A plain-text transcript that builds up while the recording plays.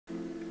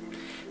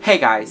Hey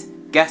guys,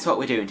 guess what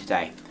we're doing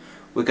today?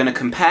 We're going to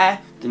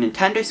compare the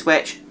Nintendo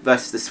Switch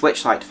versus the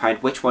Switch Lite to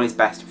find which one is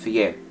best for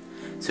you.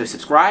 So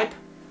subscribe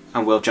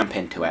and we'll jump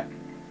into it.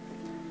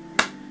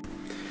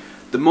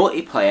 The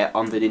multiplayer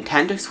on the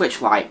Nintendo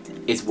Switch Lite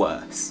is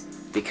worse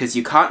because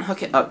you can't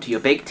hook it up to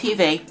your big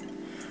TV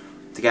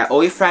to get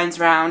all your friends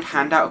around,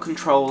 hand out a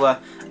controller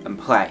and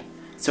play.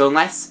 So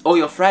unless all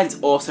your friends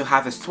also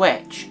have a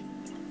Switch,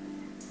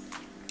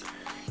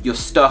 you're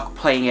stuck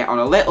playing it on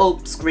a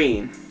little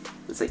screen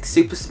that's like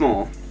super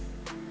small,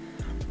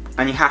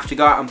 and you have to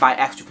go out and buy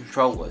extra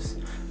controllers.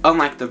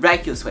 Unlike the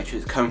regular Switch,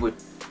 which comes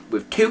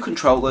with two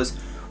controllers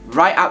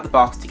right out the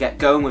box to get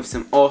going with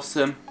some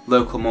awesome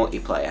local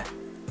multiplayer.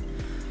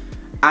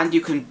 And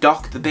you can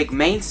dock the big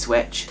main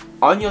Switch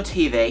on your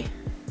TV,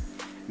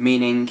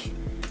 meaning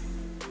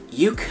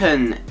you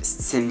can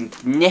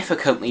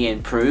significantly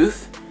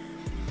improve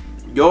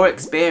your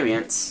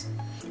experience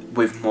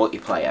with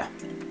multiplayer.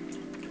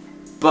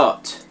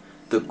 But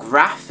the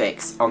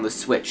graphics on the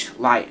Switch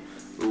Lite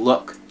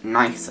look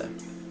nicer.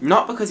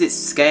 Not because it's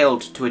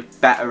scaled to a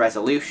better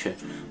resolution,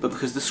 but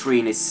because the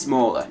screen is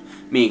smaller,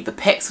 meaning the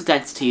pixel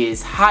density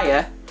is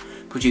higher,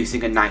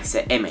 producing a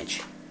nicer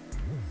image.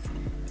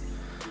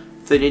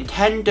 The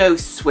Nintendo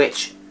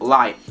Switch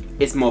Lite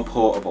is more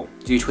portable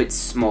due to its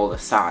smaller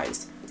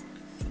size.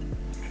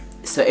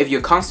 So if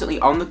you're constantly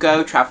on the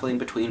go travelling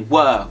between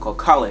work or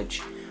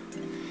college,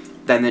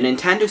 then the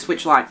Nintendo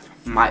Switch Lite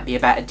might be a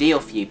better deal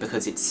for you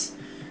because it's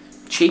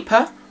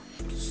cheaper,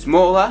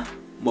 smaller,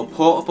 more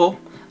portable,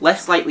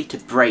 less likely to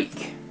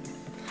break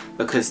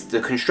because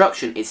the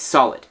construction is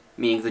solid,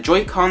 meaning the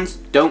Joy-Cons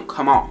don't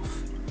come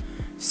off.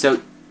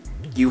 So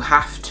you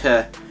have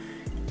to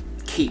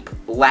keep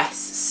less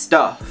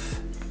stuff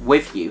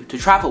with you to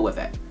travel with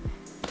it.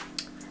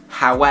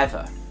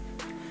 However,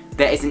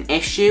 there is an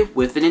issue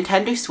with the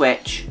Nintendo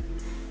Switch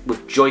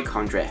with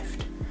Joy-Con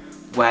drift,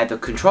 where the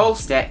control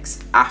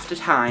sticks, after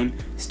time,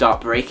 start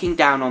breaking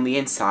down on the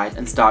inside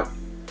and start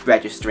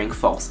registering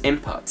false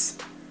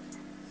inputs.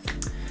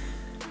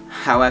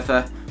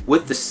 However,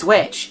 with the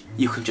Switch,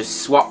 you can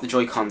just swap the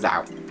Joy-Cons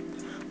out.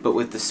 But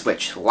with the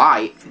Switch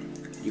Lite,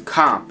 you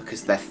can't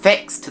because they're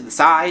fixed to the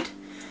side,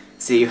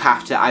 so you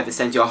have to either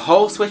send your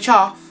whole Switch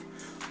off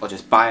or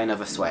just buy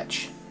another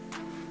Switch.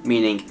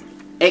 Meaning,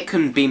 it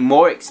can be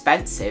more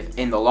expensive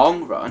in the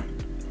long run,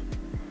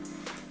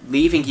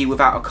 leaving you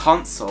without a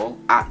console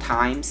at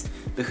times,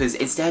 because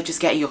instead of just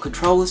getting your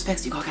controllers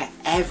fixed, you've got to get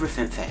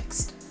everything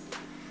fixed.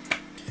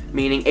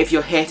 Meaning, if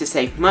you're here to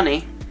save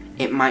money,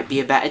 it might be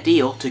a better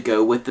deal to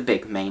go with the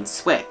big main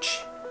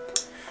Switch.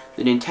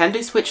 The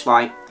Nintendo Switch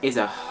Lite is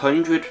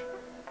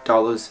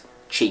 $100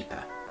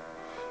 cheaper.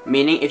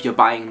 Meaning, if you're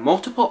buying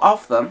multiple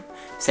of them,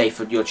 say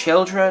for your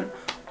children,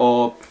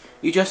 or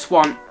you just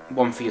want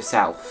one for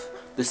yourself,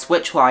 the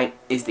Switch Lite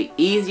is the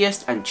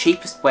easiest and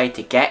cheapest way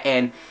to get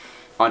in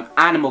on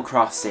Animal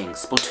Crossing,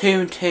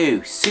 Splatoon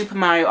 2, Super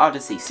Mario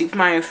Odyssey, Super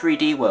Mario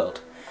 3D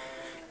World.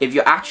 If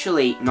you're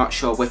actually not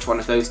sure which one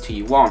of those two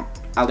you want,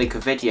 I'll link a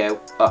video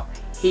up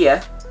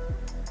here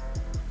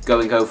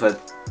going over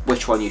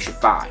which one you should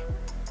buy.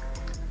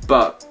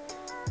 But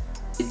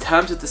in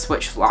terms of the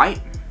Switch Lite,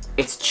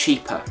 it's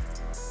cheaper,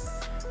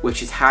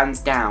 which is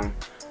hands down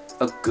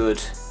a good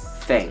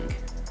thing.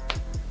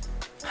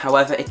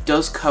 However, it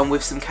does come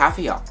with some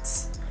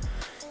caveats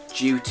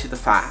due to the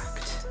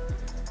fact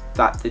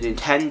that the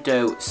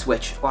Nintendo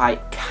Switch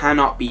Lite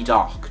cannot be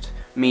docked,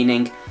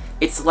 meaning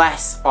it's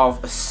less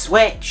of a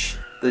Switch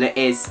than it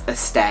is a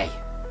stay.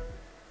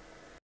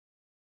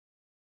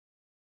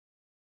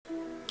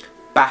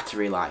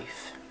 Battery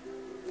life.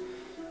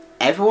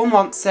 Everyone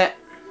wants it,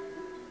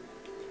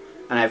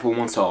 and everyone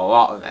wants a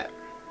lot of it.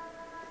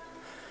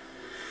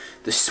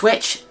 The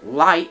Switch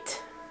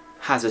Lite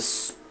has a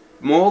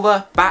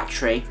smaller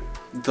battery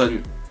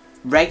than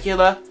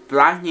regular,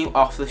 brand new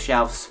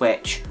off-the-shelf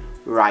Switch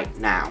right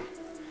now.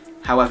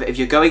 However, if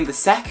you're going the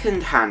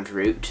second-hand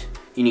route,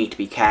 you need to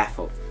be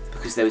careful,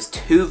 because there was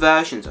two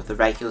versions of the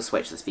regular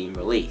Switch that's been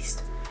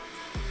released.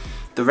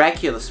 The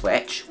regular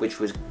Switch, which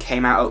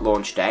came out at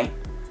launch day,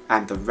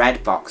 and the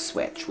red box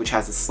Switch, which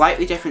has a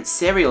slightly different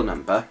serial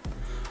number,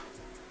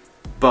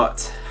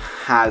 but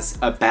has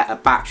a better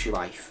battery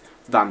life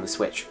than the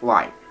Switch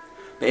Lite.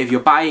 But if you're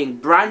buying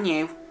brand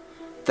new,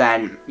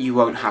 then you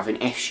won't have an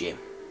issue.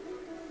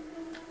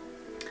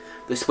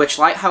 The Switch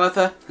Lite,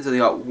 however, has only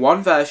got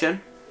one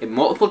version in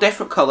multiple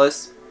different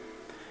colours,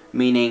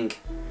 meaning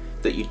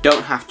that you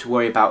don't have to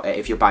worry about it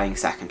if you're buying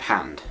second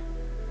hand.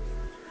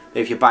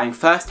 But if you're buying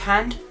first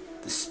hand,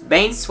 the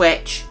main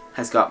Switch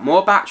has got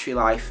more battery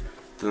life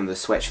than the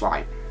Switch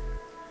Lite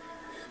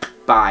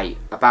by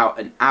about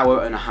an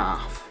hour and a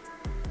half.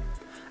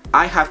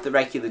 I have the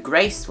regular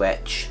grey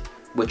Switch,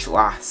 which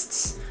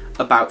lasts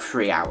about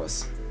 3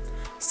 hours.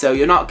 So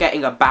you're not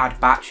getting a bad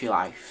battery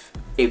life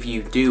if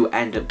you do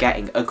end up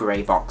getting a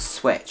grey box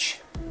Switch.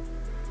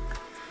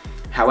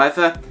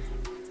 However,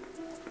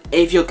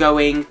 if you're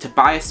going to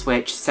buy a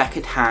Switch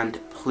second hand,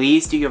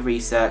 please do your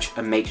research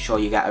and make sure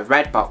you get a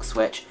red box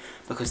Switch,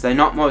 because they're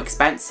not more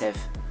expensive,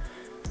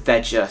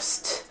 they're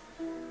just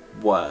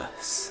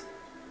worse.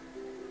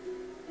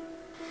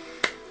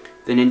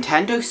 The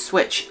Nintendo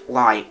Switch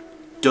Lite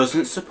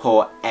doesn't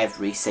support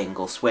every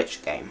single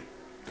Switch game,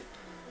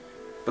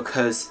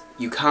 because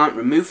you can't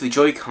remove the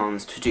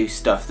Joy-Cons to do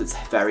stuff that's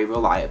very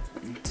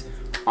reliant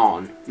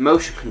on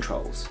motion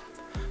controls.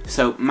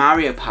 So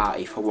Mario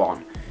Party, for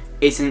one,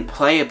 isn't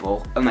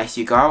playable unless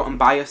you go out and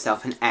buy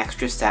yourself an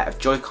extra set of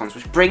Joy-Cons,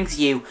 which brings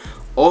you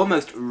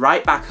almost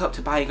right back up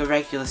to buying a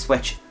regular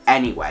Switch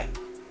anyway.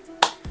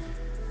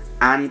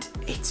 And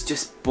it's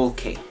just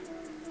bulky.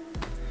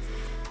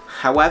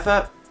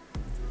 However,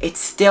 it's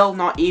still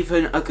not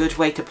even a good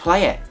way to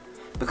play it,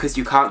 because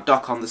you can't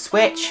dock on the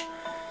Switch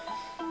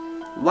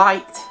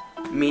Lite,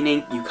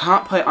 meaning you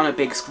can't play it on a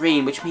big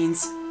screen, which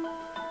means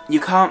you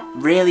can't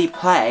really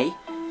play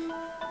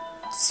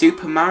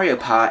Super Mario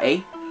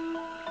Party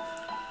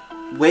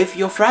with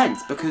your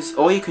friends, because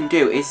all you can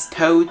do is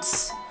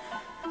Toad's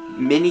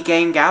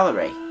minigame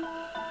gallery,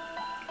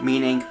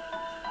 meaning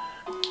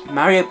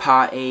Mario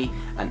Party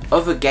and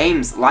other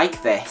games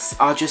like this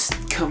are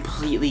just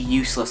completely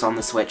useless on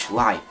the Switch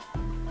Lite.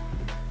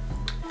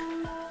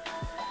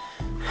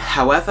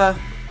 However,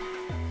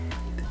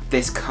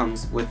 this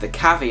comes with the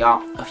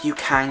caveat of you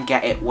can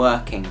get it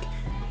working.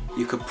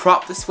 You could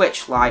prop the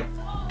Switch Lite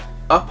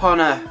up on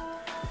a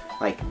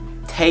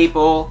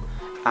table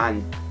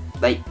and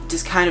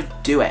just kind of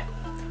do it.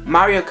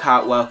 Mario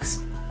Kart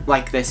works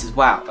like this as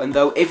well, and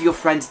though if your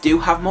friends do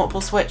have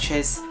multiple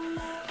Switches,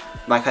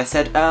 like I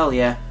said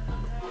earlier,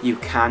 you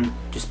can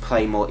just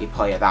play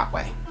multiplayer that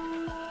way.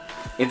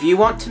 If you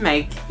want to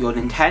make your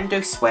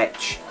Nintendo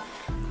Switch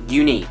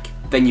unique,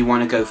 then you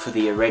want to go for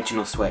the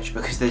original Switch,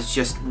 because there's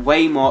just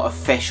way more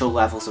official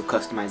levels of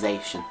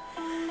customization.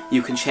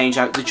 You can change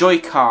out the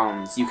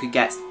Joy-Cons, you could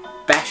get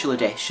special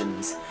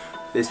editions.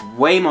 There's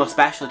way more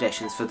special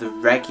editions for the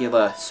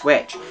regular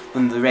Switch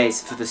than there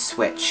is for the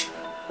Switch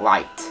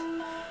Lite.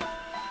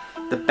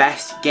 The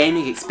best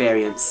gaming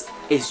experience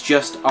is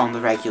just on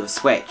the regular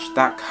Switch.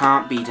 That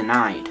can't be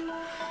denied.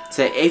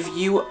 So if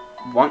you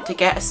want to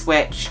get a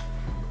Switch,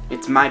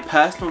 it's my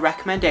personal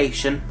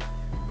recommendation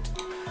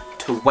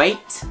to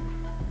wait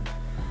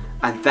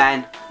and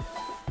then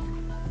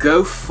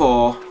go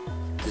for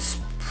the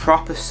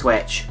proper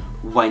Switch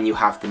when you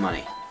have the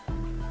money,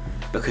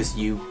 because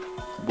you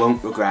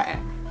won't regret it.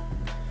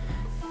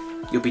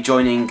 You'll be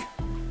joining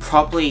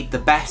probably the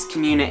best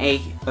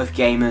community of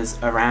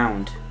gamers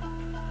around,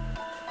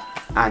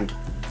 and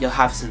you'll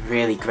have some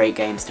really great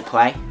games to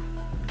play,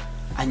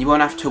 and you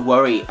won't have to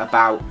worry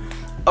about,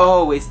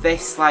 oh, is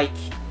this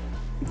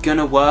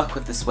gonna work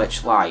with the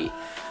Switch Lite,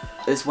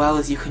 as well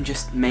as you can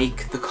just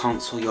make the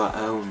console your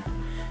own.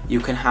 You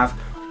can have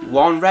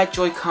one red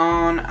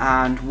Joy-Con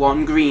and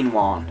one green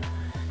one,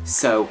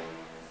 so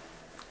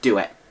do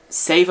it.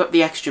 Save up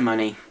the extra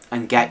money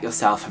and get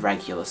yourself a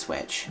regular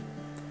Switch.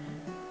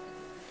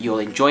 You'll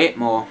enjoy it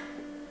more,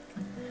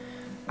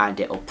 and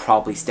it'll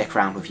probably stick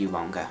around with you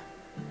longer.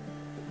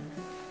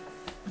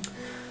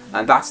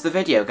 And that's the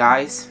video,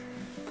 guys.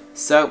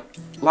 So,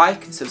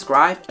 like,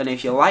 subscribe, and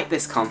if you like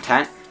this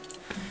content,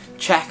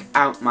 check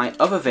out my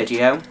other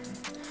video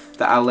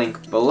that I'll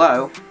link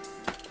below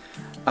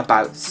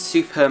about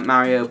Super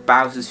Mario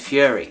Bowser's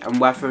Fury, and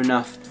whether or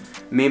not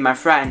me and my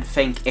friend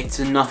think it's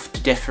enough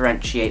to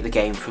differentiate the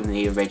game from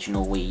the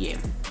original Wii U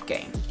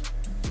game.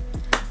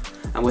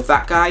 And with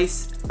that,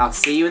 guys, I'll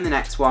see you in the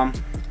next one.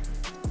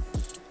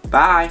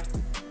 Bye!